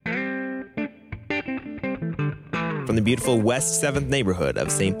From the beautiful West 7th neighborhood of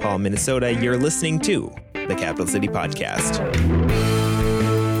St. Paul, Minnesota, you're listening to the Capital City Podcast.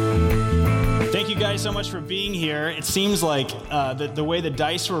 Thank you guys so much for being here. It seems like the way the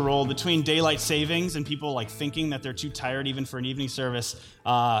dice were rolled between daylight savings and people like thinking that they're too tired even for an evening service,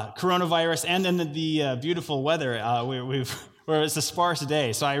 coronavirus, and then the beautiful weather, where it's a sparse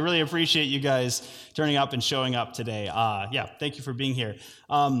day. So I really appreciate you guys turning up and showing up today. Thank you for being here.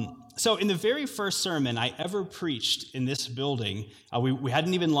 So in the very first sermon I ever preached in this building, we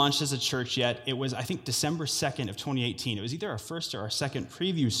hadn't even launched as a church yet. It was, I think, December 2nd of 2018. It was either our first or our second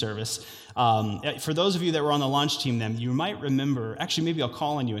preview service. For those of you that were on the launch team then, you might remember, actually maybe I'll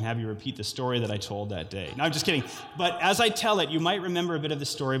call on you and have you repeat the story that I told that day. No, I'm just kidding. But as I tell it, you might remember a bit of the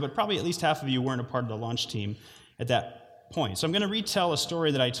story, but probably at least half of you weren't a part of the launch team at that point. So I'm going to retell a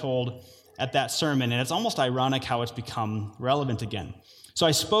story that I told at that sermon, and it's almost ironic how it's become relevant again. So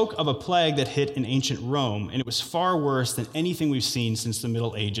I spoke of a plague that hit in ancient Rome, and it was far worse than anything we've seen since the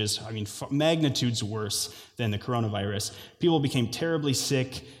Middle Ages. I mean, magnitudes worse than the coronavirus. People became terribly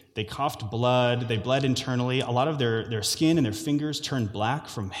sick. They coughed blood. They bled internally. A lot of their skin and their fingers turned black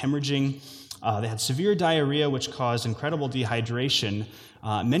from hemorrhaging. They had severe diarrhea, which caused incredible dehydration.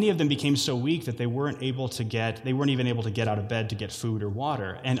 Many of them became so weak that they weren't even able to get out of bed to get food or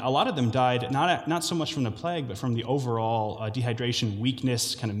water. And a lot of them died not so much from the plague, but from the overall dehydration,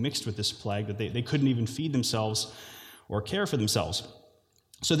 weakness kind of mixed with this plague, that they couldn't even feed themselves or care for themselves.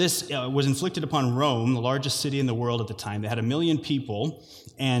 So this was inflicted upon Rome, the largest city in the world at the time. They had 1 million people,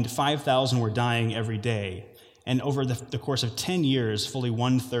 and 5,000 were dying every day. And over the course of 10 years, fully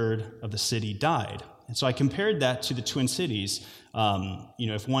 1/3 of the city died. And so I compared that to the Twin Cities.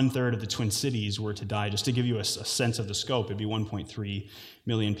 If 1/3 of the Twin Cities were to die, just to give you a sense of the scope, it'd be 1.3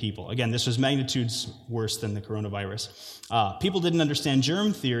 million people. Again, this was magnitudes worse than the coronavirus. People didn't understand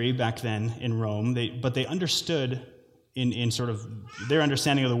germ theory back then in Rome, but they understood in sort of their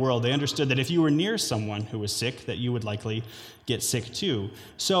understanding of the world, they understood that if you were near someone who was sick, that you would likely get sick too.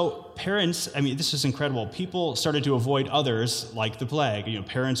 So parents, this is incredible. People started to avoid others like the plague.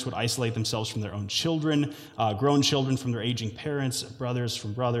 Parents would isolate themselves from their own children, grown children from their aging parents, brothers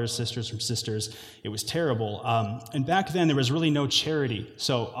from brothers, sisters from sisters. It was terrible. And back then, there was really no charity.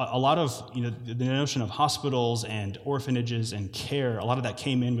 So a lot of, the notion of hospitals and orphanages and care, a lot of that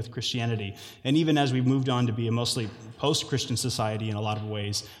came in with Christianity. And even as we moved on to be a mostly post-Christian society in a lot of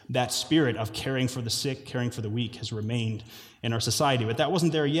ways, that spirit of caring for the sick, caring for the weak has remained in our society. But that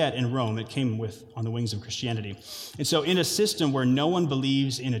wasn't there yet in Rome. It came on the wings of Christianity. And so in a system where no one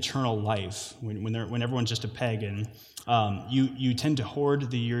believes in eternal life, when everyone's just a pagan, you tend to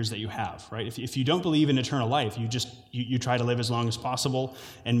hoard the years that you have, right? If you don't believe in eternal life, you try to live as long as possible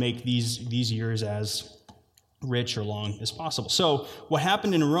and make these years as rich or long as possible. So what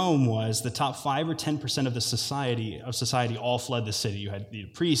happened in Rome was the top 5 or 10% of the society all fled the city. You had the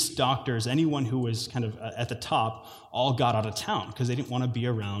priests, doctors, anyone who was kind of at the top all got out of town because they didn't want to be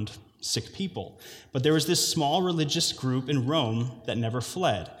around sick people. But there was this small religious group in Rome that never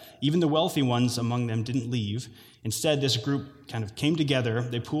fled. Even the wealthy ones among them didn't leave. Instead, this group kind of came together,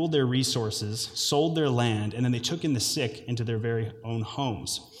 they pooled their resources, sold their land, and then they took in the sick into their very own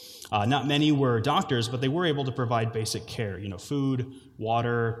homes. Not many were doctors, but they were able to provide basic care, food,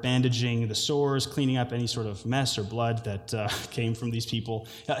 water, bandaging the sores, cleaning up any sort of mess or blood that came from these people.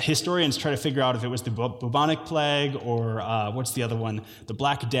 Historians try to figure out if it was the bubonic plague or what's the other one, the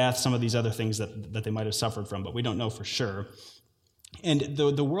Black Death, some of these other things that they might have suffered from, but we don't know for sure. And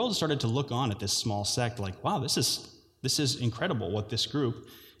the world started to look on at this small sect like, wow, this is incredible what this group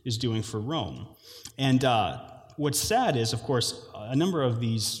is doing for Rome. And what's sad is, of course, a number of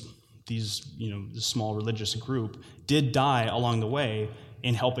these the small religious group did die along the way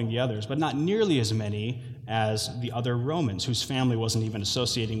in helping the others, but not nearly as many as the other Romans, whose family wasn't even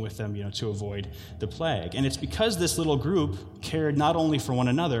associating with them, to avoid the plague. And it's because this little group cared not only for one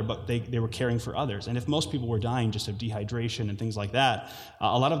another, but they were caring for others. And if most people were dying just of dehydration and things like that,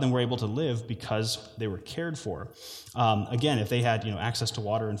 a lot of them were able to live because they were cared for. Again, if they had, access to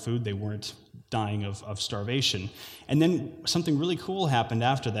water and food, they weren't dying of starvation. And then something really cool happened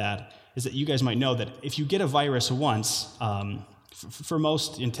after that, is that you guys might know that if you get a virus once, for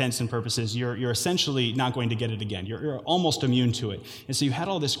most intents and purposes, you're essentially not going to get it again. You're almost immune to it. And so you had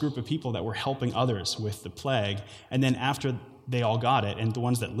all this group of people that were helping others with the plague, and then after they all got it, and the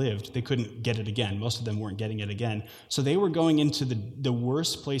ones that lived, they couldn't get it again. Most of them weren't getting it again. So they were going into the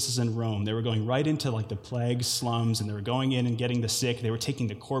worst places in Rome. They were going right into like the plague slums, and they were going in and getting the sick. They were taking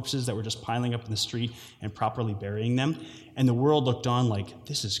the corpses that were just piling up in the street and properly burying them. And the world looked on like,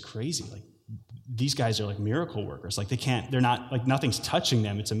 this is crazy. Like, these guys are like miracle workers. Like they're not, like nothing's touching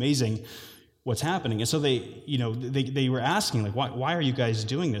them. It's amazing what's happening. And so they were asking, like, why are you guys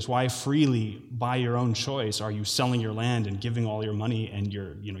doing this? Why freely, by your own choice, are you selling your land and giving all your money and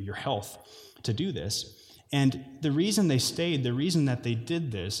your health to do this? And the reason they stayed, the reason that they did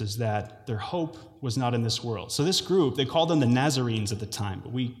this is that their hope was not in this world. So this group, they called them the Nazarenes at the time,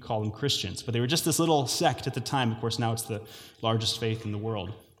 but we call them Christians. But they were just this little sect at the time. Of course, now it's the largest faith in the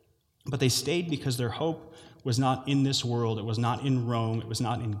world. But they stayed because their hope was not in this world. It was not in Rome. It was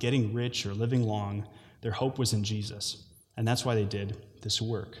not in getting rich or living long. Their hope was in Jesus. And that's why they did this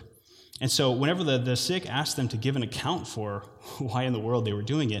work. And so whenever the sick asked them to give an account for why in the world they were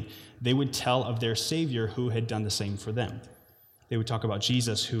doing it, they would tell of their Savior who had done the same for them. They would talk about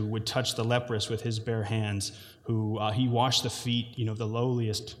Jesus, who would touch the leprous with his bare hands, who he washed the feet, of the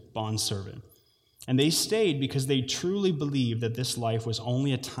lowliest bondservant. And they stayed because they truly believed that this life was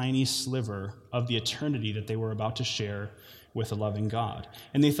only a tiny sliver of the eternity that they were about to share with a loving God.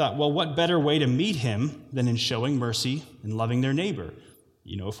 And they thought, well, what better way to meet him than in showing mercy and loving their neighbor?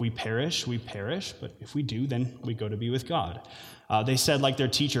 If we perish, but if we do, then we go to be with God. They said, like their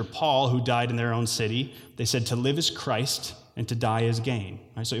teacher Paul, who died in their own city, they said to live is Christ and to die is gain.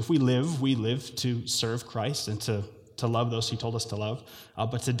 Right? So if we live to serve Christ and to love those he told us to love,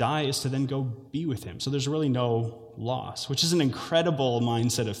 but to die is to then go be with him. So there's really no loss, which is an incredible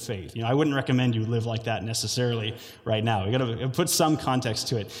mindset of faith. I wouldn't recommend you live like that necessarily right now. You got to put some context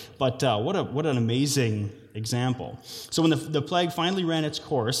to it. But what an amazing example. So when the plague finally ran its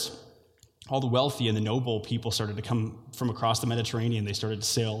course, all the wealthy and the noble people started to come from across the Mediterranean. They started to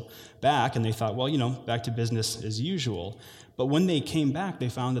sail back, and they thought, well, back to business as usual. But when they came back, they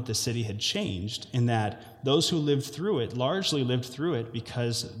found that the city had changed, and that those who lived through it largely lived through it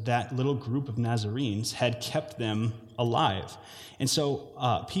because that little group of Nazarenes had kept them alive. And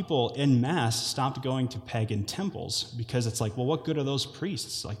so people en masse stopped going to pagan temples because it's like, well, what good are those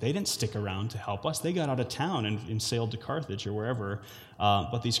priests? Like, they didn't stick around to help us. They got out of town and sailed to Carthage or wherever,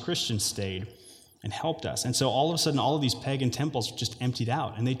 but these Christians stayed and helped us. And so all of a sudden, all of these pagan temples just emptied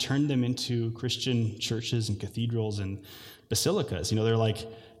out, and they turned them into Christian churches and cathedrals and basilicas. They're like,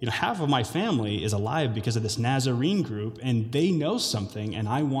 half of my family is alive because of this Nazarene group, and they know something, and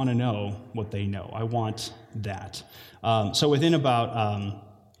I want to know what they know. I want that. So within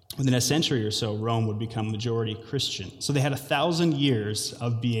a century or so, Rome would become majority Christian. So they had 1,000 years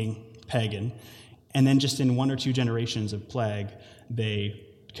of being pagan, and then just in 1 or 2 generations of plague, they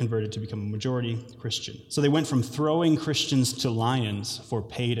converted to become a majority Christian. So they went from throwing Christians to lions for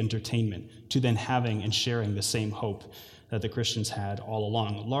paid entertainment to then having and sharing the same hope that the Christians had all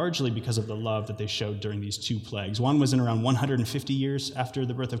along, largely because of the love that they showed during these 2 plagues. One was in around 150 years after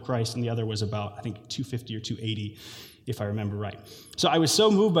the birth of Christ, and the other was about, I think, 250 or 280, if I remember right. So I was so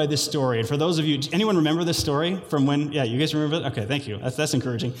moved by this story. And for those of you, anyone remember this story from when? Yeah, you guys remember it? Okay, thank you. That's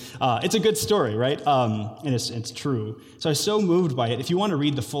encouraging. It's a good story, right? And it's true. So I was so moved by it. If you want to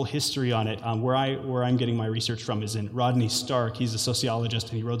read the full history on it, where I'm getting my research from is in Rodney Stark. He's a sociologist,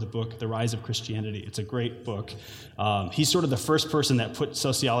 and he wrote the book, The Rise of Christianity. It's a great book. He's sort of the first person that put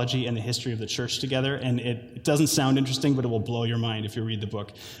sociology and the history of the church together, and it doesn't sound interesting, but it will blow your mind if you read the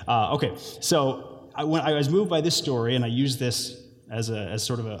book. Okay, so I was moved by this story, and I used this as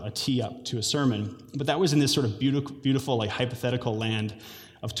sort of a tee up to a sermon, but that was in this sort of beautiful, like, hypothetical land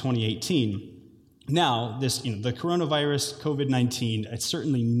of 2018. Now, this, the coronavirus, COVID-19, it's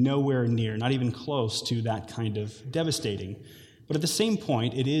certainly nowhere near, not even close to that kind of devastating. But at the same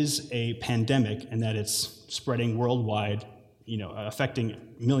point, it is a pandemic, and that it's spreading worldwide, affecting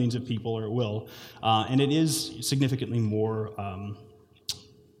millions of people, or it will, and it is significantly more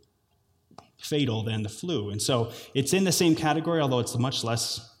fatal than the flu. And so it's in the same category, although it's much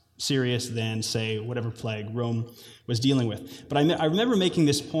less serious than, say, whatever plague Rome was dealing with. But I remember making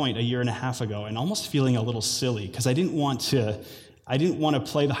this point a year and a half ago and almost feeling a little silly because I didn't want to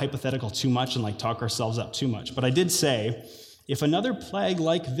play the hypothetical too much and talk ourselves up too much. But I did say, if another plague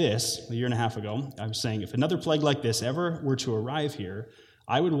like this, a year and a half ago, I was saying, if another plague like this ever were to arrive here,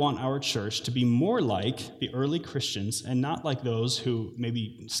 I would want our church to be more like the early Christians and not like those who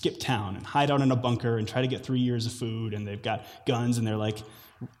maybe skip town and hide out in a bunker and try to get 3 years of food, and they've got guns and they're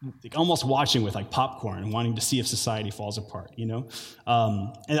almost watching with popcorn and wanting to see if society falls apart,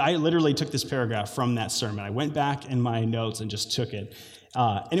 And I literally took this paragraph from that sermon. I went back in my notes and just took it.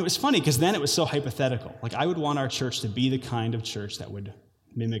 And it was funny because then it was so hypothetical. I would want our church to be the kind of church that would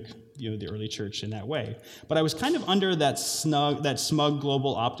mimic the early church in that way. But I was kind of under that smug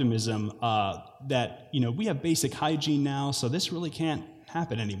global optimism that we have basic hygiene now, so this really can't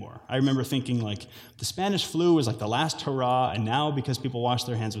happen anymore. I remember thinking the Spanish flu was the last hurrah, and now because people wash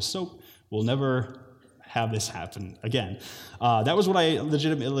their hands with soap, we'll never have this happen again. That was what I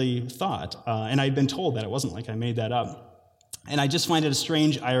legitimately thought, and I'd been told that. It wasn't like I made that up. And I just find it a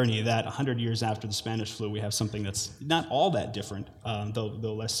strange irony that 100 years after the Spanish flu, we have something that's not all that different,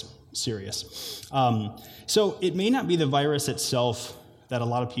 though less serious. So it may not be the virus itself that a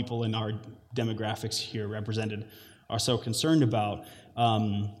lot of people in our demographics here represented are so concerned about.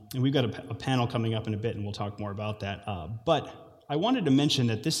 And we've got a panel coming up in a bit, and we'll talk more about that. But I wanted to mention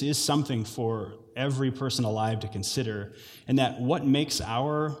that this is something for every person alive to consider, and that what makes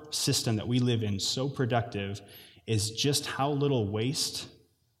our system that we live in so productive is just how little waste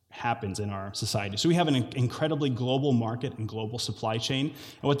happens in our society. So we have an incredibly global market and global supply chain.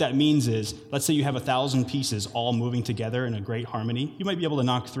 And what that means is, let's say you have 1,000 pieces all moving together in a great harmony. You might be able to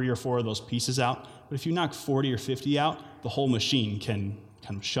knock 3 or 4 of those pieces out, but if you knock 40 or 50 out, the whole machine can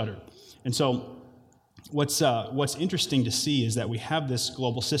kind of shudder. And so what's interesting to see is that we have this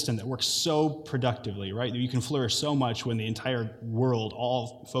global system that works so productively, right? You can flourish so much when the entire world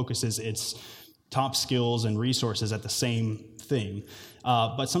all focuses its top skills and resources at the same thing.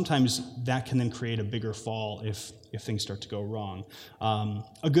 But sometimes that can then create a bigger fall if things start to go wrong.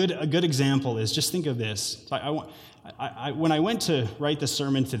 A good example is, just think of this. When I went to write the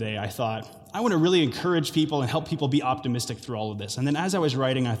sermon today, I thought, I want to really encourage people and help people be optimistic through all of this. And then as I was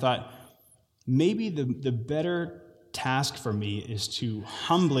writing, I thought, maybe the better task for me is to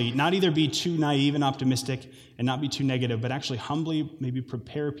humbly, not either be too naive and optimistic and not be too negative, but actually humbly maybe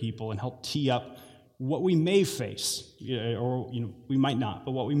prepare people and help tee up what we may face, or we might not,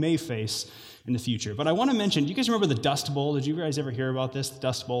 but what we may face in the future. But I want to mention, do you guys remember the Dust Bowl? Did you guys ever hear about this, the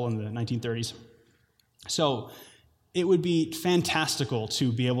Dust Bowl in the 1930s? So it would be fantastical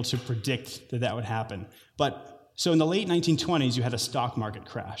to be able to predict that would happen. So in the late 1920s, you had a stock market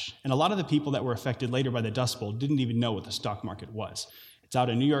crash. And a lot of the people that were affected later by the Dust Bowl didn't even know what the stock market was. It's out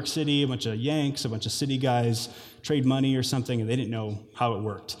in New York City, a bunch of Yanks, a bunch of city guys trade money or something, and they didn't know how it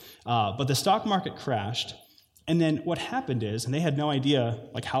worked. But the stock market crashed, and then what happened is, and they had no idea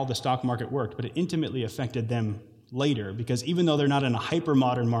how the stock market worked, but it intimately affected them later, because even though they're not in a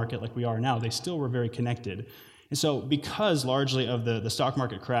hyper-modern market like we are now, they still were very connected. And so because largely of the stock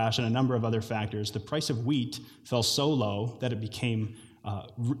market crash and a number of other factors, the price of wheat fell so low that it became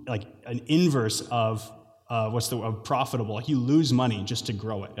an inverse of profitable. You lose money just to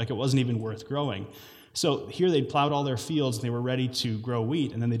grow it. It wasn't even worth growing. So here they'd plowed all their fields and they were ready to grow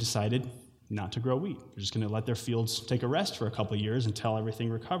wheat, and then they decided not to grow wheat. They're just going to let their fields take a rest for a couple of years until everything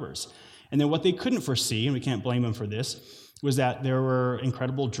recovers. And then what they couldn't foresee, and we can't blame them for this, was that there were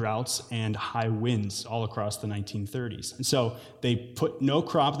incredible droughts and high winds all across the 1930s. And so they put no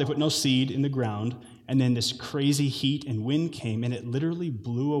crop, they put no seed in the ground, and then this crazy heat and wind came, and it literally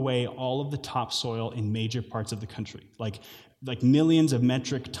blew away all of the topsoil in major parts of the country. Like millions of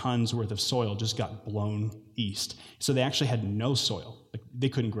metric tons worth of soil just got blown east. So they actually had no soil. They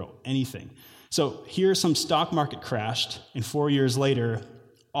couldn't grow anything. So here some stock market crashed, and 4 years later,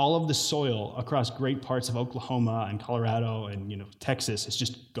 all of the soil across great parts of Oklahoma and Colorado and Texas is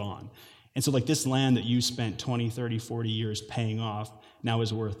just gone. And so this land that you spent 20, 30, 40 years paying off now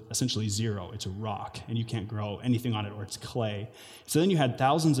is worth essentially zero. It's a rock, and you can't grow anything on it, or it's clay. So then you had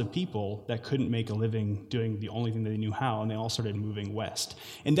thousands of people that couldn't make a living doing the only thing they knew how, and they all started moving west.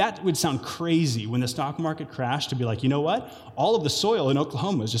 And that would sound crazy when the stock market crashed, to be like, you know what? All of the soil in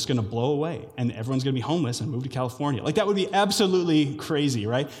Oklahoma is just going to blow away, and everyone's going to be homeless and move to California. That would be absolutely crazy,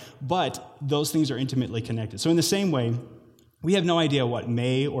 right? But those things are intimately connected. So in the same way, we have no idea what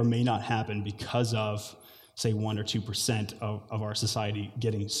may or may not happen because of, say, 1 or 2% of our society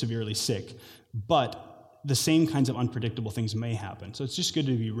getting severely sick. But the same kinds of unpredictable things may happen. So it's just good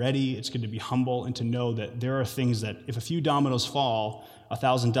to be ready, it's good to be humble, and to know that there are things that if a few dominoes fall,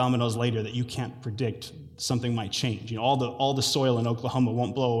 1,000 dominoes later, that you can't predict, something might change. All the soil in Oklahoma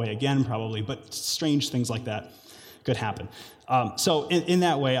won't blow away again, probably, but strange things like that could happen. So in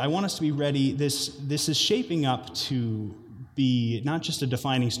that way, I want us to be ready. This is shaping up to be not just a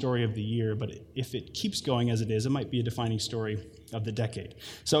defining story of the year, but if it keeps going as it is, it might be a defining story of the decade.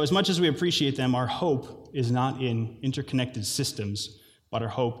 So as much as we appreciate them, our hope is not in interconnected systems, but our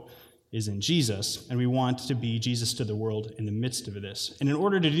hope is in Jesus, and we want to be Jesus to the world in the midst of this. And in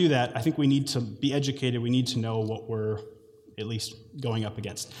order to do that, I think we need to be educated. We need to know what we're at least going up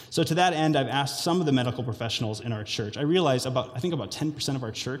against. So to that end, I've asked some of the medical professionals in our church. I realize I think about 10% of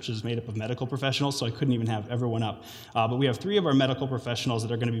our church is made up of medical professionals, so I couldn't even have everyone up. But we have 3 of our medical professionals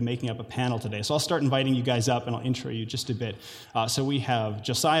that are going to be making up a panel today. So I'll start inviting you guys up, and I'll intro you just a bit. So we have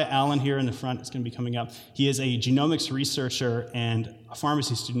Josiah Allen here in the front. It's going to be coming up. He is a genomics researcher and a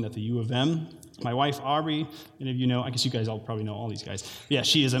pharmacy student at the U of M. My wife, Aubrey, many of you know, I guess you guys all probably know all these guys. Yeah,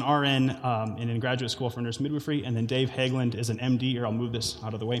 she is an RN and in graduate school for nurse midwifery. And then Dave Hageland is an MD, or I'll move this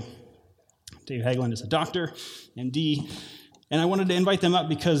out of the way. Dave Hageland is a doctor, MD. And I wanted to invite them up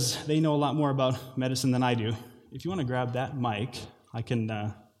because they know a lot more about medicine than I do. If you want to grab that mic, I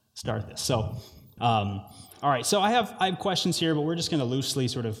can start this. So, all right, so I have questions here, but we're just going to loosely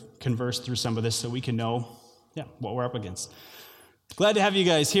sort of converse through some of this so we can know, what we're up against. Glad to have you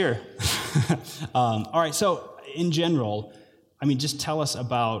guys here. All right, so in general, just tell us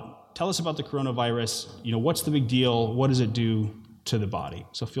about the coronavirus. What's the big deal? What does it do to the body?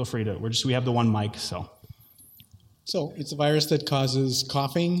 So feel free to. We have the one mic. So it's a virus that causes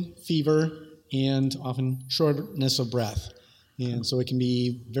coughing, fever, and often shortness of breath, and so it can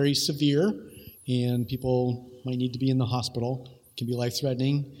be very severe, and people might need to be in the hospital. It can be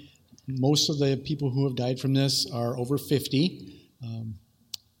life-threatening. Most of the people who have died from this are over 50.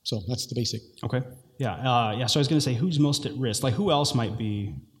 So that's the basic. Okay. Yeah. So I was going to say, who's most at risk? Like, who else might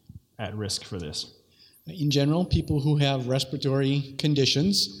be at risk for this? In general, people who have respiratory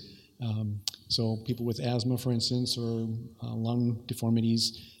conditions, so people with asthma, for instance, or lung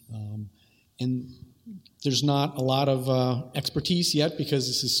deformities. And there's not a lot of expertise yet because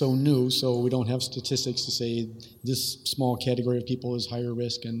this is so new, so we don't have statistics to say this small category of people is higher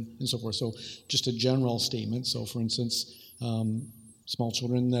risk and so forth. So just a general statement. So, for instance, small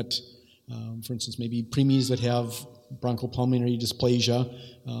children that, for instance, maybe preemies that have bronchopulmonary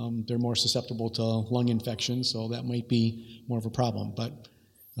dysplasia, they're more susceptible to lung infection, so that might be more of a problem. But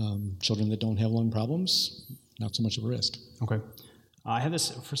children that don't have lung problems, not so much of a risk. Okay. I have this,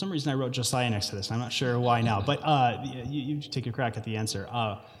 for some reason I wrote Josiah next to this. I'm not sure why now, but you take a crack at the answer.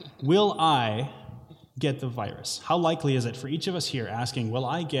 Will I get the virus? How likely is it for each of us here asking, will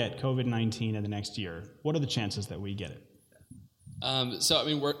I get COVID-19 in the next year? What are the chances that we get it?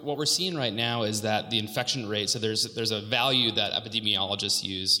 What we're seeing right now is that the infection rate, so there's a value that epidemiologists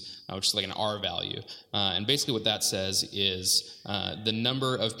use, which is like an R value. And basically what that says is the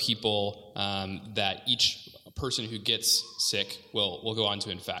number of people that each person who gets sick will go on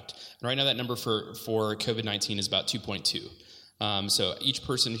to infect. And right now that number for COVID-19 is about 2.2. So each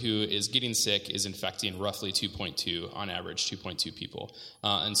person who is getting sick is infecting roughly 2.2, on average 2.2 people.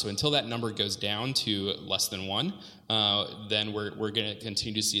 And so until that number goes down to less than 1, then we're going to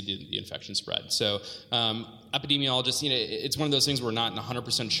continue to see the infection spread. So epidemiologists, it's one of those things we're not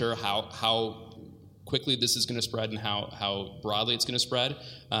 100% sure how quickly this is going to spread and how broadly it's going to spread.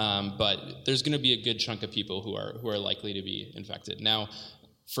 But there's going to be a good chunk of people who are likely to be infected. Now,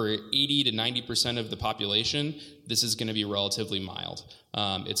 for 80 to 90% of the population, this is going to be relatively mild.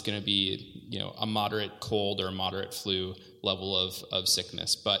 It's going to be, a moderate cold or a moderate flu level of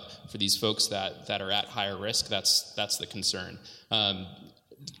sickness. But for these folks that are at higher risk, that's the concern.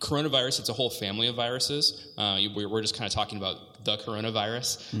 Coronavirus, it's a whole family of viruses. We're just kind of talking about the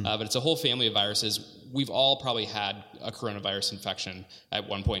coronavirus, but it's a whole family of viruses. We've all probably had a coronavirus infection at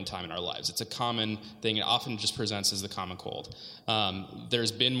one point in time in our lives. It's a common thing. It often just presents as the common cold.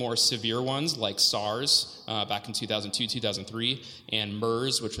 There's been more severe ones like SARS back in 2002, 2003, and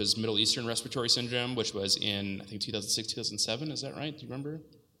MERS, which was Middle Eastern Respiratory Syndrome, which was in, I think, 2006, 2007. Is that right? Do you remember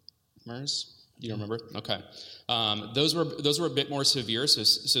MERS? You don't remember? Okay. Those were a bit more severe. So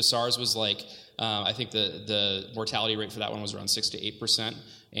SARS was like, I think the mortality rate for that one was around 6 to 8%,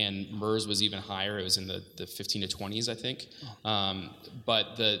 and MERS was even higher. It was in the 15 to 20s, I think.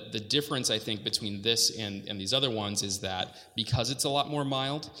 But the difference, I think, between this and these other ones is that because it's a lot more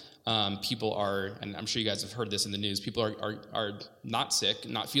mild, people are, and I'm sure you guys have heard this in the news, people are not sick,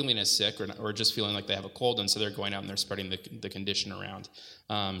 not feeling as sick, or just feeling like they have a cold, and so they're going out and they're spreading the condition around.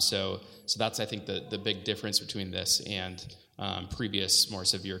 So that's, I think, the big difference between this and previous more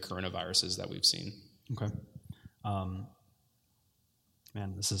severe coronaviruses that we've seen. Okay.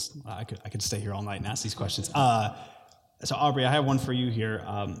 Man, this is, I could stay here all night and ask these questions. So Aubrey, I have one for you here.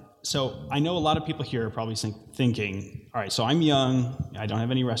 So I know a lot of people here are probably thinking, all right, so I'm young, I don't have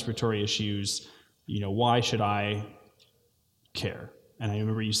any respiratory issues, why should I care? And I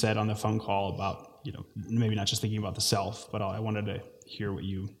remember you said on the phone call about, maybe not just thinking about the self, but I wanted to hear what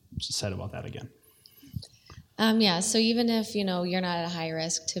you said about that again. So even if, you're not at a high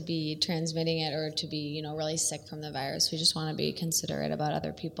risk to be transmitting it or to be, really sick from the virus, we just want to be considerate about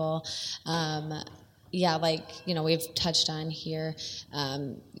other people. We've touched on here,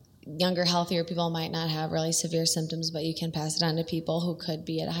 younger, healthier people might not have really severe symptoms, but you can pass it on to people who could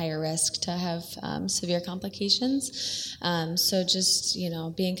be at a higher risk to have severe complications. So just,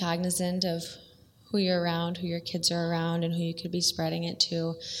 being cognizant of who you're around, who your kids are around, and who you could be spreading it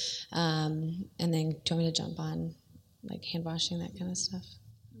to. And then do you want me to jump on, like, hand washing, that kind of stuff?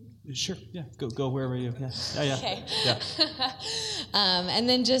 Sure. Yeah. Go wherever you. Yeah. Yeah. Okay. Yeah. And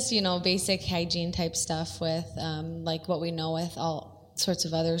then just, basic hygiene type stuff with like what we know with all sorts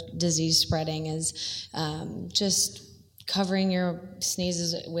of other disease spreading is just covering your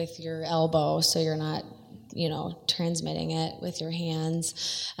sneezes with your elbow so you're not, transmitting it with your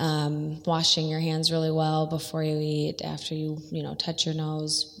hands, washing your hands really well before you eat, after you, touch your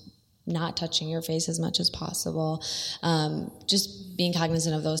nose, not touching your face as much as possible. Just being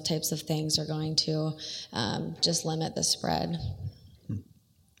cognizant of those types of things are going to just limit the spread.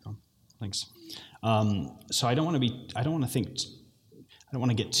 Oh, thanks. So I don't want to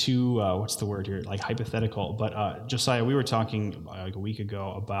get too, what's the word here, like hypothetical, but Josiah, we were talking like a week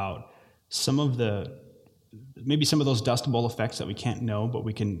ago about maybe some of those dust bowl effects that we can't know, but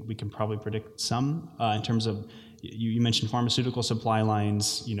we can probably predict some in terms of, you mentioned pharmaceutical supply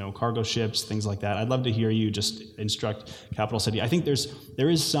lines, cargo ships, things like that. I'd love to hear you just instruct Capital City. I think there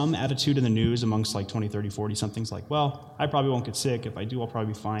is some attitude in the news amongst like 20, 30, 40 somethings like, well, I probably won't get sick. If I do, I'll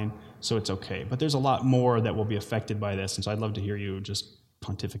probably be fine, so it's okay. But there's a lot more that will be affected by this, and so I'd love to hear you just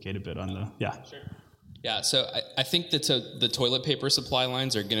pontificate a bit on the, yeah. Sure. Yeah, so I think that the toilet paper supply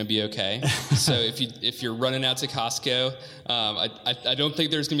lines are going to be okay. So if you're running out to Costco, I don't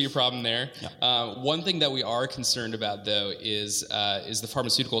think there's going to be a problem there. Yeah. One thing that we are concerned about, though, is the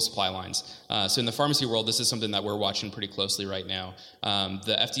pharmaceutical supply lines. So in the pharmacy world, this is something that we're watching pretty closely right now.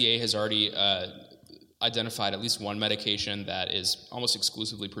 The FDA has already identified at least one medication that is almost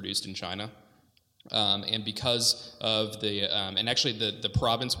exclusively produced in China. And because of and actually the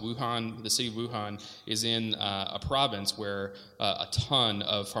province Wuhan, the city of Wuhan, is in a province where a ton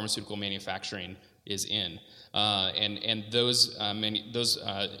of pharmaceutical manufacturing is in, and those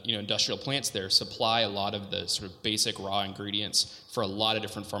industrial plants there supply a lot of the sort of basic raw ingredients for a lot of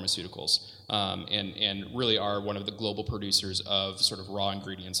different pharmaceuticals, and really are one of the global producers of sort of raw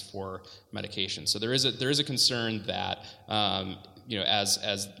ingredients for medication. So there is a concern that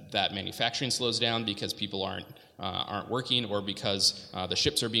as that manufacturing slows down because people aren't working, or because the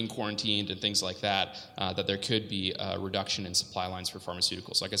ships are being quarantined and things like that, that there could be a reduction in supply lines for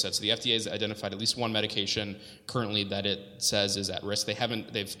pharmaceuticals. Like I said, so the FDA has identified at least one medication currently that it says is at risk.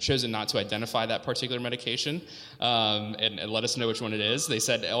 They've chosen not to identify that particular medication and let us know which one it is. They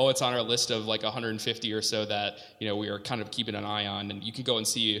said, it's on our list of like 150 or so that we are kind of keeping an eye on, and you can go and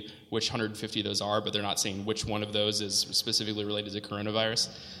see which 150 of those are, but they're not saying which one of those is specifically related to coronavirus.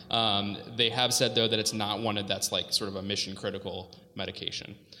 They have said, though, that it's not one that's like sort of a mission-critical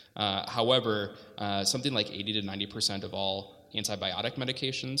medication. However, something like 80 to 90% of all antibiotic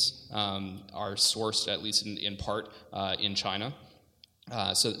medications are sourced, at least in part, in China.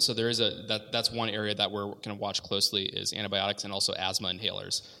 So there is that's one area that we're going to watch closely, is antibiotics, and also asthma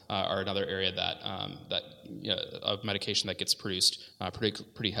inhalers are another area that of medication that gets produced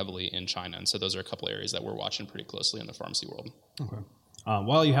pretty heavily in China. And so those are a couple areas that we're watching pretty closely in the pharmacy world. Okay.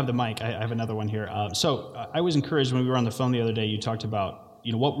 While you have the mic, I have another one here. So I was encouraged when we were on the phone the other day. You talked about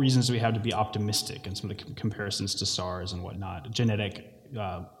what reasons do we have to be optimistic, and some of the comparisons to SARS and whatnot, genetic.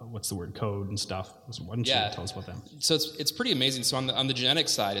 What's the word, code and stuff. Why don't you tell us about that? So it's pretty amazing. So on the genetic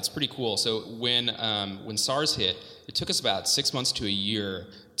side, it's pretty cool. So when SARS hit, it took us about 6 months to a year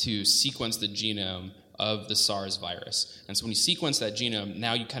to sequence the genome of the SARS virus. And so when you sequence that genome,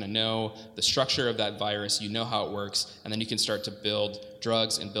 now you kind of know the structure of that virus, you know how it works, and then you can start to build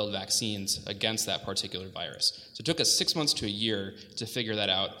drugs and build vaccines against that particular virus. So it took us 6 months to a year to figure that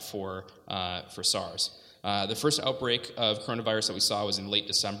out for SARS. The first outbreak of coronavirus that we saw was in late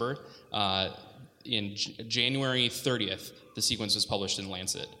December. In January 30th, the sequence was published in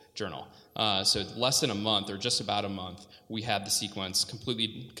Lancet Journal. So less than a month, or just about a month, we had the sequence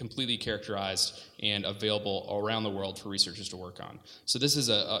completely characterized and available around the world for researchers to work on. So this is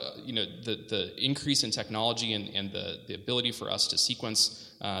the increase in technology and the ability for us to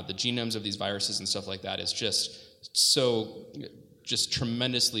sequence the genomes of these viruses and stuff like that is just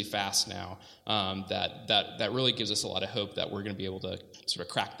tremendously fast now, that really gives us a lot of hope that we're going to be able to sort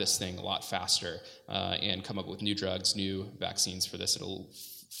of crack this thing a lot faster and come up with new drugs, new vaccines for this at a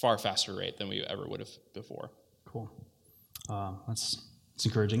far faster rate than we ever would have before. Cool. That's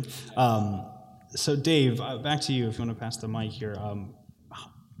encouraging. So Dave, back to you if you want to pass the mic here.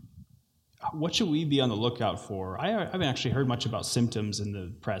 What should we be on the lookout for? I haven't actually heard much about symptoms in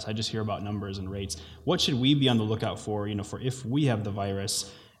the press. I just hear about numbers and rates. What should we be on the lookout for, for if we have the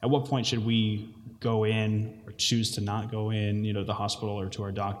virus? At what point should we go in or choose to not go in, to the hospital or to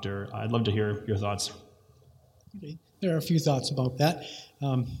our doctor? I'd love to hear your thoughts. Okay. There are a few thoughts about that.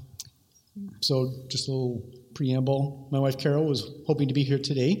 So just a little preamble. My wife Carol was hoping to be here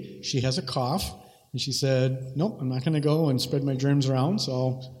today. She has a cough, and she said, nope, I'm not going to go and spread my germs around,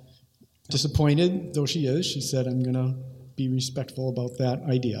 so Disappointed though she is, she said, I'm going to be respectful about that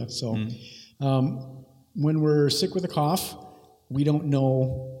idea. So when we're sick with a cough, we don't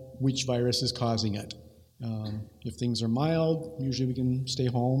know which virus is causing it. If things are mild, usually we can stay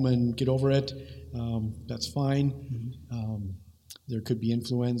home and get over it. That's fine. There could be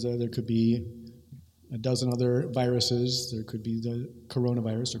influenza. There could be a dozen other viruses. There could be the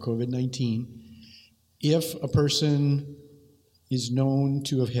coronavirus or COVID-19. If a person is known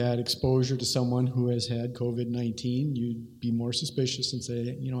to have had exposure to someone who has had COVID-19, you'd be more suspicious and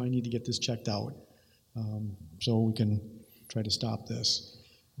say, I need to get this checked out so we can try to stop this.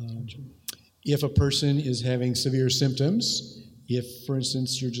 If a person is having severe symptoms, if, for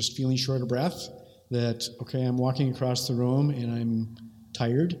instance, you're just feeling short of breath, that, okay, I'm walking across the room and I'm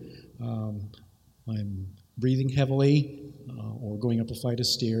tired, I'm breathing heavily, or going up a flight of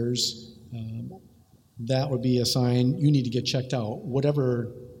stairs, that would be a sign you need to get checked out,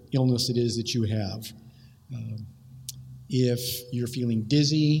 whatever illness it is that you have. If you're feeling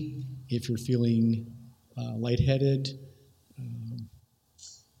dizzy, if you're feeling lightheaded,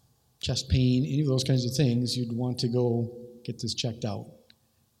 chest pain, any of those kinds of things, you'd want to go get this checked out.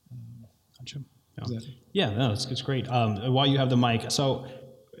 Gotcha. No, it's great. While you have the mic, so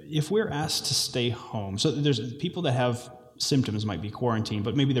if we're asked to stay home, so there's people that have symptoms might be quarantined,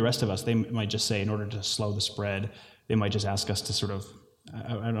 but maybe the rest of us, they might just say in order to slow the spread, they might just ask us to sort of,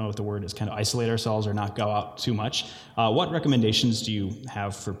 I don't know what the word is, kind of isolate ourselves or not go out too much. What recommendations do you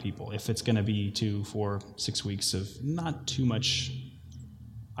have for people if it's going to be 2, 4, 6 weeks of not too much,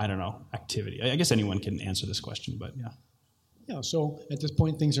 activity? I guess anyone can answer this question, but yeah. Yeah, so at this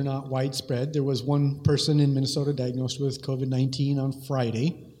point, things are not widespread. There was one person in Minnesota diagnosed with COVID-19 on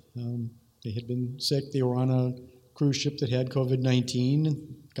Friday. They had been sick. They were on a cruise ship that had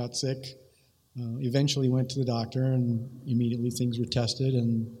COVID-19, got sick, eventually went to the doctor, and immediately things were tested,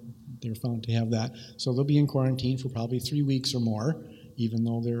 and they were found to have that. So they'll be in quarantine for probably 3 weeks or more, even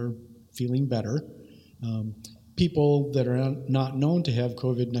though they're feeling better. People that are not known to have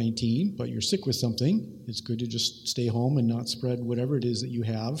COVID-19, but you're sick with something, it's good to just stay home and not spread whatever it is that you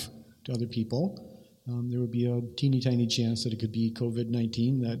have to other people. There would be a teeny tiny chance that it could be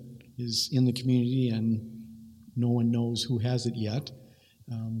COVID-19 that is in the community and no one knows who has it yet.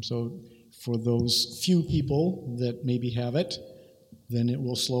 So for those few people that maybe have it, then it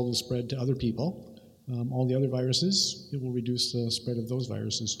will slow the spread to other people. All the other viruses, it will reduce the spread of those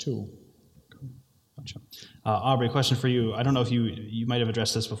viruses too. Gotcha. Aubrey, a question for you. I don't know if you might have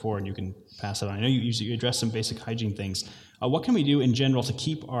addressed this before, and you can pass it on. I know you addressed some basic hygiene things. What can we do in general to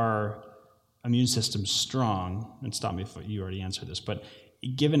keep our immune system strong? And stop me if you already answered this, but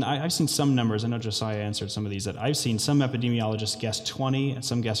given I've seen some numbers, I know Josiah answered some of these, that I've seen some epidemiologists guess 20, and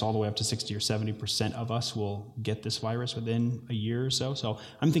some guess all the way up to 60 or 70% of us will get this virus within a year or so. So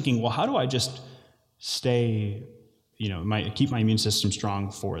I'm thinking, well, how do I just stay, keep my immune system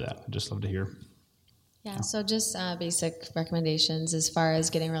strong for that? I'd just love to hear. Yeah, so just basic recommendations as far as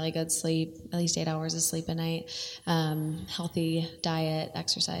getting really good sleep, at least 8 hours of sleep a night, healthy diet,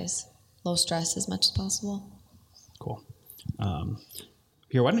 exercise, low stress as much as possible. Cool.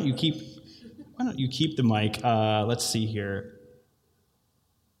 Here, why don't you keep the mic? Let's see here.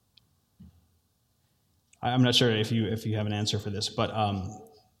 I'm not sure if you have an answer for this, but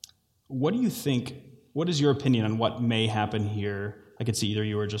what do you think? What is your opinion on what may happen here? I could see either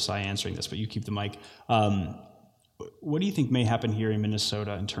you or Josiah answering this, but you keep the mic. What do you think may happen here in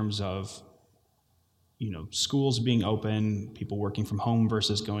Minnesota in terms of, schools being open, people working from home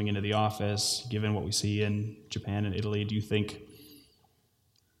versus going into the office, given what we see in Japan and Italy? Do you think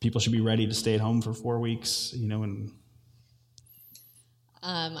people should be ready to stay at home for 4 weeks, and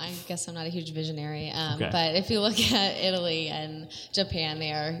I guess I'm not a huge visionary, okay. But if you look at Italy and Japan,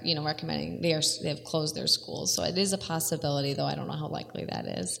 they are, recommending they have closed their schools, so it is a possibility, though I don't know how likely that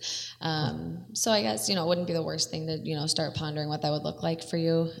is. So I guess it wouldn't be the worst thing to start pondering what that would look like for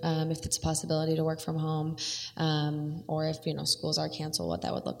you, if it's a possibility to work from home, or if schools are canceled, what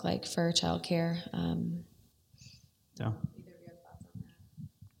that would look like for childcare. Yeah.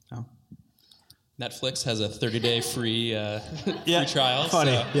 Netflix has a 30-day free trial.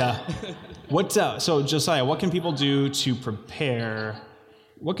 Funny, so. Yeah. So Josiah, what can people do to prepare?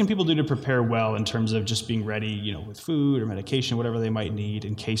 What can people do to prepare well in terms of just being ready, with food or medication, whatever they might need,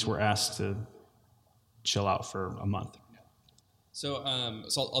 in case we're asked to chill out for a month? So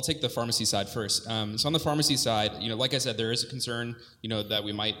I'll take the pharmacy side first. So on the pharmacy side, like I said, there is a concern, that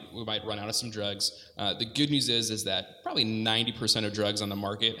we might run out of some drugs. The good news is that probably 90% of drugs on the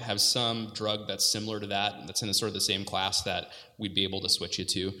market have some drug that's similar to that's in sort of the same class that we'd be able to switch you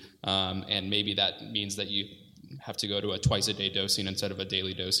to. And maybe that means that have to go to a twice-a-day dosing instead of a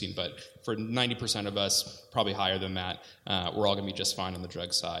daily dosing. But for 90% of us, probably higher than that, we're all going to be just fine on the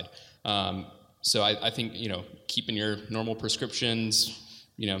drug side. So I think, keeping your normal prescriptions,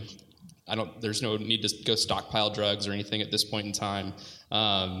 there's no need to go stockpile drugs or anything at this point in time.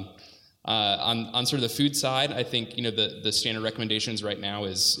 On sort of the food side, I think, the standard recommendations right now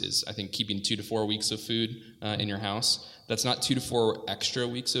is I think keeping 2 to 4 weeks of food in your house. That's not 2 to 4 extra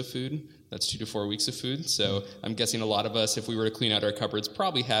weeks of food. That's 2 to 4 weeks of food. So I'm guessing a lot of us, if we were to clean out our cupboards,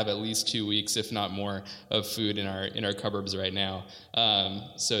 probably have at least 2 weeks, if not more, of food in our cupboards right now.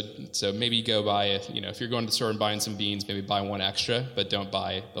 So maybe go buy, if you're going to the store and buying some beans, maybe buy 1 extra, but don't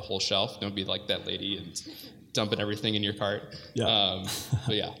buy the whole shelf. Don't be like that lady and dumping everything in your cart. Yeah.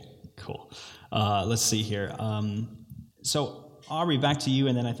 But yeah. Cool. Let's see here. So Aubrey, back to you,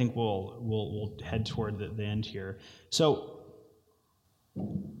 and then I think we'll head toward the end here. So,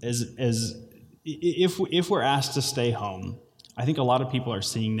 if we're asked to stay home, I think a lot of people are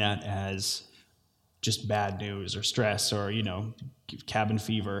seeing that as just bad news or stress or cabin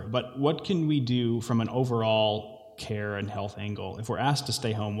fever. But what can we do from an overall care and health angle? If we're asked to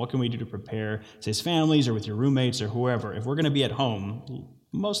stay home, what can we do to prepare, say, as families or with your roommates or whoever? If we're going to be at home,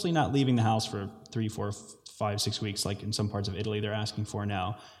 mostly not leaving the house for 3, 4, 5, 6 weeks, like in some parts of Italy they're asking for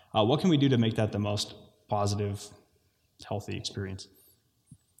now. What can we do to make that the most positive, healthy experience?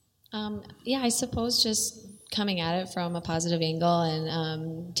 I suppose just coming at it from a positive angle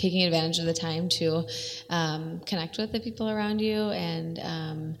and taking advantage of the time to connect with the people around you.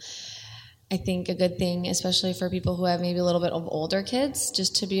 And I think a good thing, especially for people who have maybe a little bit of older kids,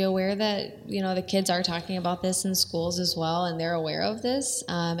 just to be aware that, the kids are talking about this in schools as well, and they're aware of this,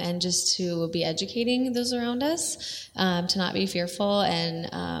 and just to be educating those around us, to not be fearful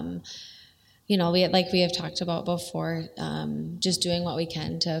and, we have talked about before, just doing what we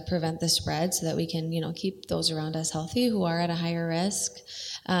can to prevent the spread so that we can, keep those around us healthy who are at a higher risk.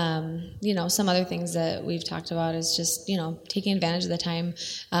 Some other things that we've talked about is just, taking advantage of the time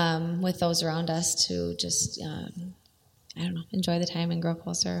with those around us to just, enjoy the time and grow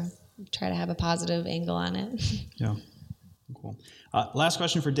closer, try to have a positive angle on it. Yeah, cool. Last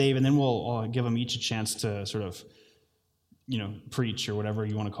question for Dave, and then we'll give them each a chance to sort of preach or whatever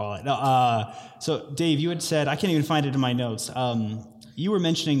you want to call it. So Dave, you had said, I can't even find it in my notes. You were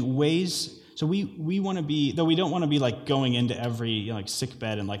mentioning ways, so we want to be, though we don't want to be like going into every sick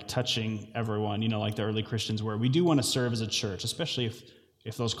bed and like touching everyone, like the early Christians were. We do want to serve as a church, especially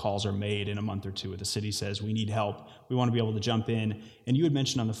if those calls are made in a month or two, if the city says we need help, we want to be able to jump in. And you had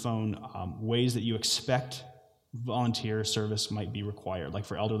mentioned on the phone ways that you expect volunteer service might be required, like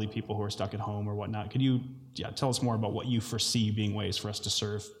for elderly people who are stuck at home or whatnot. Could you tell us more about what you foresee being ways for us to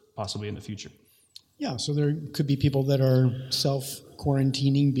serve possibly in the future? Yeah, so there could be people that are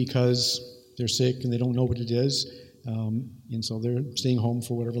self-quarantining because they're sick and they don't know what it is, and so they're staying home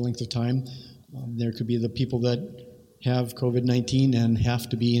for whatever length of time. There could be the people that have COVID-19 and have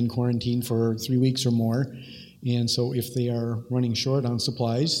to be in quarantine for 3 weeks or more, and so if they are running short on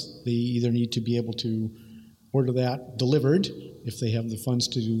supplies, they either need to be able to order that delivered if they have the funds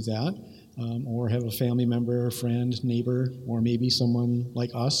to do that, or have a family member, friend, neighbor, or maybe someone like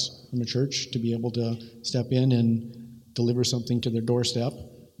us from a church to be able to step in and deliver something to their doorstep.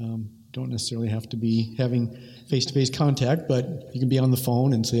 Don't necessarily have to be having face-to-face contact, but you can be on the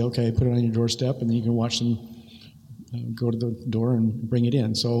phone and say, okay, put it on your doorstep, and then you can watch them go to the door and bring it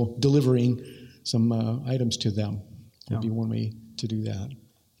in. So delivering some items to them would be one way to do that.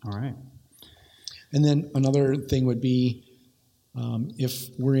 All right. And then another thing would be if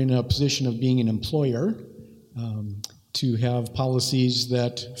we're in a position of being an employer, to have policies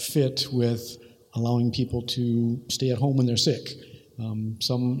that fit with allowing people to stay at home when they're sick.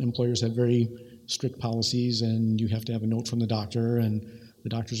 Some employers have very strict policies, and you have to have a note from the doctor, and the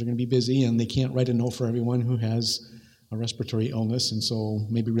doctors are going to be busy, and they can't write a note for everyone who has a respiratory illness, and so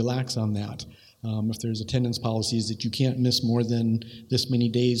maybe relax on that. If there's attendance policies that you can't miss more than this many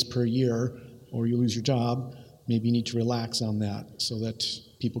days per year, or you lose your job, maybe you need to relax on that so that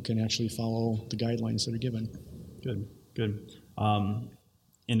people can actually follow the guidelines that are given. Good.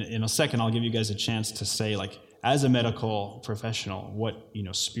 In a second, I'll give you guys a chance to say, as a medical professional, what,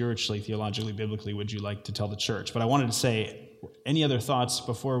 spiritually, theologically, biblically would you like to tell the church? But I wanted to say, any other thoughts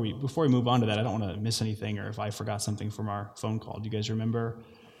before we move on to that? I don't want to miss anything, or if I forgot something from our phone call. Do you guys remember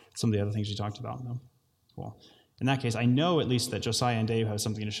some of the other things you talked about? No? Cool. In that case, I know at least that Josiah and Dave have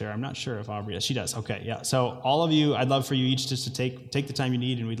something to share. I'm not sure if Aubrey does. She does. Okay, yeah. So all of you, I'd love for you each just to take the time you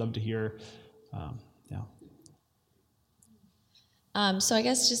need, and we'd love to hear. So I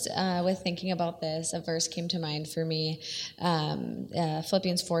guess just with thinking about this, a verse came to mind for me,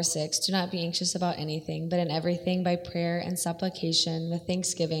 Philippians 4:6. Do not be anxious about anything, but in everything by prayer and supplication with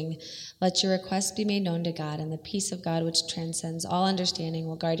thanksgiving, let your requests be made known to God, and the peace of God, which transcends all understanding,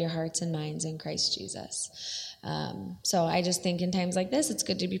 will guard your hearts and minds in Christ Jesus. So I just think in times like this, it's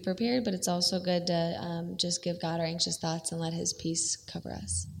good to be prepared, but it's also good to just give God our anxious thoughts and let his peace cover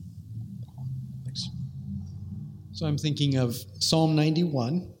us. Thanks. So I'm thinking of Psalm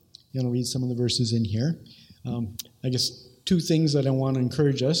 91. I'm going to read some of the verses in here. I guess two things that I want to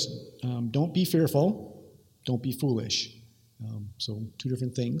encourage us. Don't be fearful. Don't be foolish. So two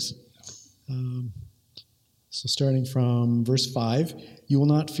different things. So starting from verse 5, you will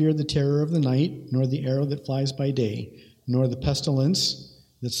not fear the terror of the night, nor the arrow that flies by day, nor the pestilence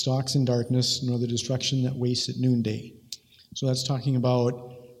that stalks in darkness, nor the destruction that wastes at noonday. So that's talking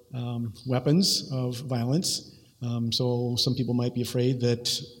about weapons of violence. So some people might be afraid that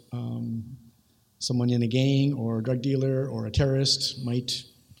someone in a gang or a drug dealer or a terrorist might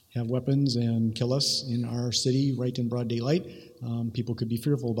have weapons and kill us in our city right in broad daylight. People could be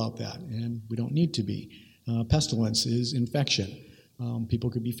fearful about that, and we don't need to be. Pestilence is infection. People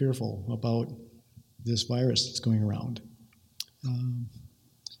could be fearful about this virus that's going around.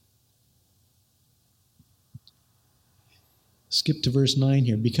 Skip to verse 9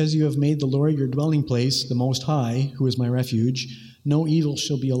 here. Because you have made the Lord your dwelling place, the Most High, who is my refuge, no evil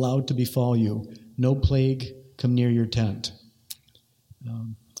shall be allowed to befall you, no plague come near your tent.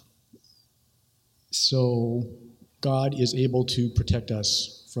 So God is able to protect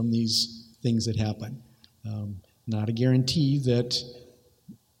us from these things that happen. Not a guarantee that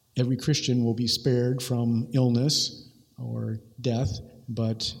every Christian will be spared from illness or death,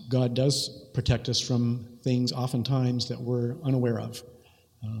 but God does protect us from things oftentimes that we're unaware of.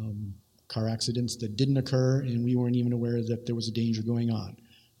 Car accidents that didn't occur and we weren't even aware that there was a danger going on.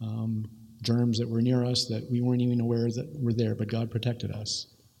 Germs that were near us that we weren't even aware that were there, but God protected us.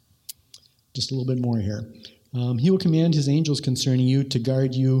 Just a little bit more here. He will command his angels concerning you to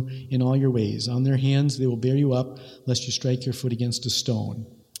guard you in all your ways. On their hands they will bear you up, lest you strike your foot against a stone.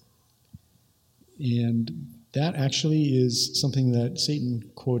 And that actually is something that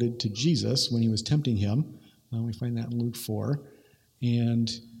Satan quoted to Jesus when he was tempting him. We find that in Luke 4. And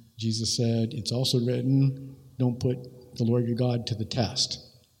Jesus said, it's also written, don't put the Lord your God to the test.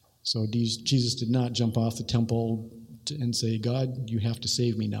 So Jesus did not jump off the temple and say, God, you have to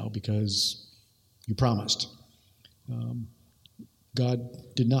save me now because you promised.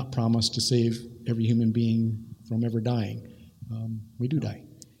 God did not promise to save every human being from ever dying. We do die.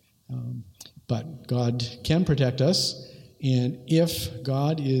 But God can protect us, and if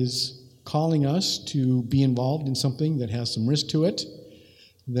God is calling us to be involved in something that has some risk to it,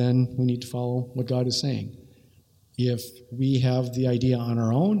 then we need to follow what God is saying. If we have the idea on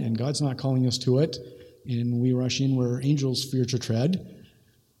our own and God's not calling us to it, and we rush in where angels fear to tread,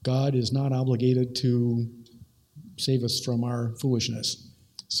 God is not obligated to save us from our foolishness.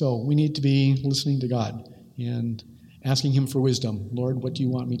 So we need to be listening to God and asking him for wisdom. Lord, what do you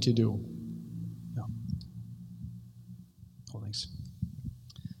want me to do?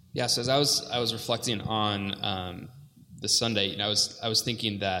 Yeah, so as I was reflecting on this Sunday, I was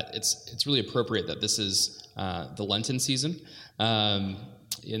thinking that it's really appropriate that this is the Lenten season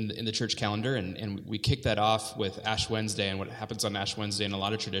in the church calendar, and we kick that off with Ash Wednesday. And what happens on Ash Wednesday in a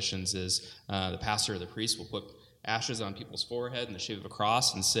lot of traditions is the pastor or the priest will put ashes on people's forehead in the shape of a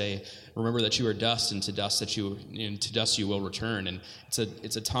cross and say, "Remember that you are dust, and to dust you will return." And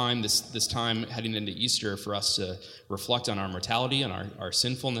it's a time this time heading into Easter for us to reflect on our mortality and our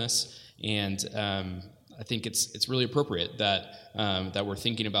sinfulness. And I think it's really appropriate that we're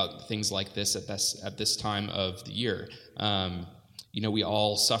thinking about things like this at this time of the year. We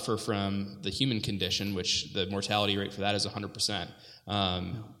all suffer from the human condition, which the mortality rate for that is 100%.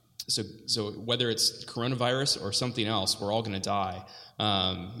 So whether it's coronavirus or something else, we're all going to die.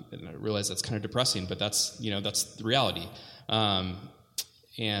 And I realize that's kind of depressing, but that's the reality.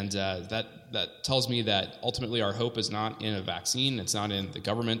 And that tells me that ultimately our hope is not in a vaccine. It's not in the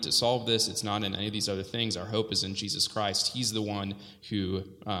government to solve this. It's not in any of these other things. Our hope is in Jesus Christ. He's the one who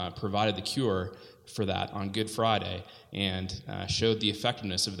provided the cure for that on Good Friday and showed the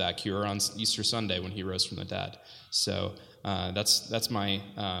effectiveness of that cure on Easter Sunday when he rose from the dead. So that's my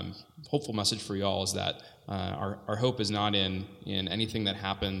hopeful message for you all, is that our hope is not in anything that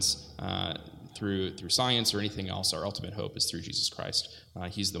happens through science or anything else. Our ultimate hope is through Jesus Christ.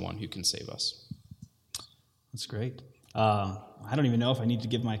 He's the one who can save us. That's great. I don't even know if I need to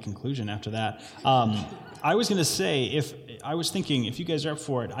give my conclusion after that. I was going to say, if you guys are up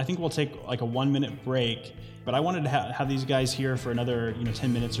for it, I think we'll take like a 1-minute break. But I wanted to have these guys here for another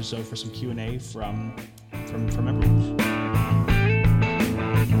 10 minutes or so for some Q&A from everyone.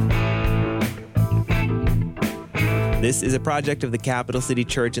 This is a project of the Capital City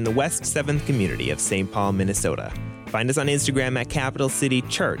Church in the West 7th community of St. Paul, Minnesota. Find us on Instagram at Capital City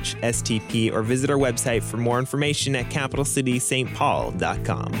Church, STP, or visit our website for more information at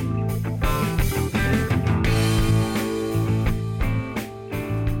capitalcitystpaul.com.